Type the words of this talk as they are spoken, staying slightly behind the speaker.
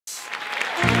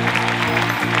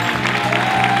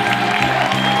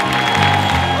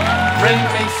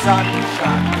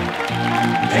sunshine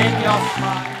in your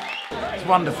smile. It's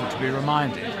wonderful to be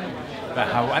reminded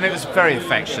about how, and it was very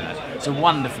affectionate. It's a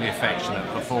wonderfully affectionate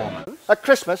performance. At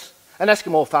Christmas, an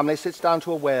Eskimo family sits down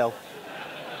to a whale.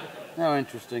 Oh,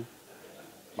 interesting.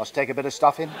 Must take a bit of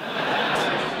stuffing.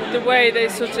 The way they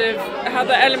sort of had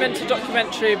the element of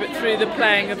documentary, but through the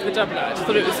playing of the double act, I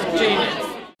thought it was genius.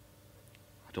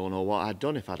 I don't know what I'd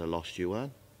done if I'd have lost you,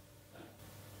 Ern.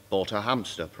 Bought a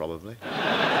hamster, probably.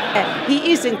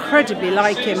 He is incredibly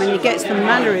like him, and he gets the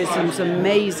mannerisms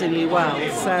amazingly well.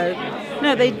 So,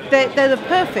 no, they're the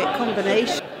perfect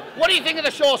combination. What do you think of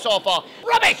the show so far?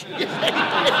 Rubbish!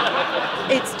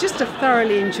 It's just a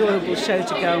thoroughly enjoyable show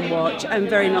to go and watch, and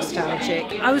very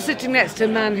nostalgic. I was sitting next to a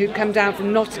man who'd come down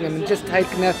from Nottingham and just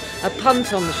taken a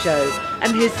punt on the show,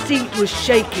 and his seat was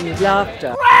shaking with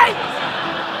laughter.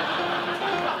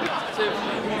 So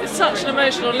it's such an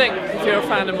emotional link if you're a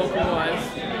fan of Morecambe and Wise.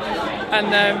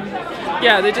 And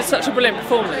yeah, they did such a brilliant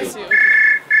performance.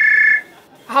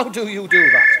 How do you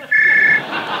do that?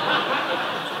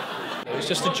 It was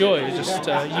just a joy. It was just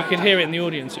you could hear it in the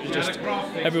audience. It was just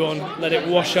everyone let it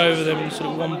wash over them in sort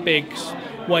of one big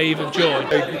wave of joy.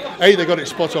 A, they got it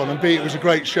spot on, and B, it was a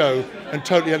great show and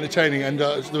totally entertaining. And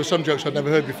there were some jokes I'd never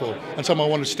heard before, and some I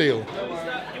want to steal.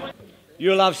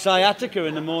 You'll have sciatica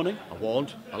in the morning. I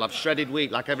won't. I'll have shredded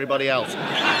wheat like everybody else.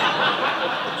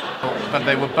 But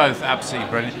they were both absolutely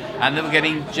brilliant, and they were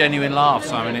getting genuine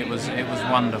laughs. I mean, it was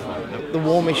wonderful. The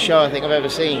warmest show I think I've ever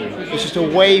seen. It's just a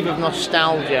wave of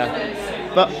nostalgia,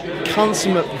 but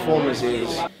consummate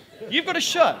performances. You've got a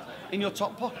shirt in your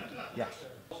top pocket. Yes.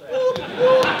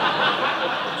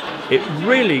 It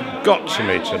really got to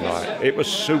me tonight. It was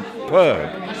superb.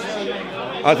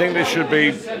 I think this should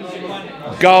be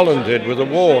garlanded with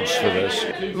awards for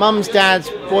this. Mums, dads,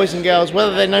 boys and girls,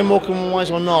 whether they know Morecambe and Wise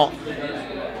or not,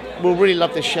 will really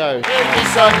love this show.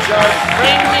 Sunshine,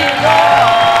 bring me love.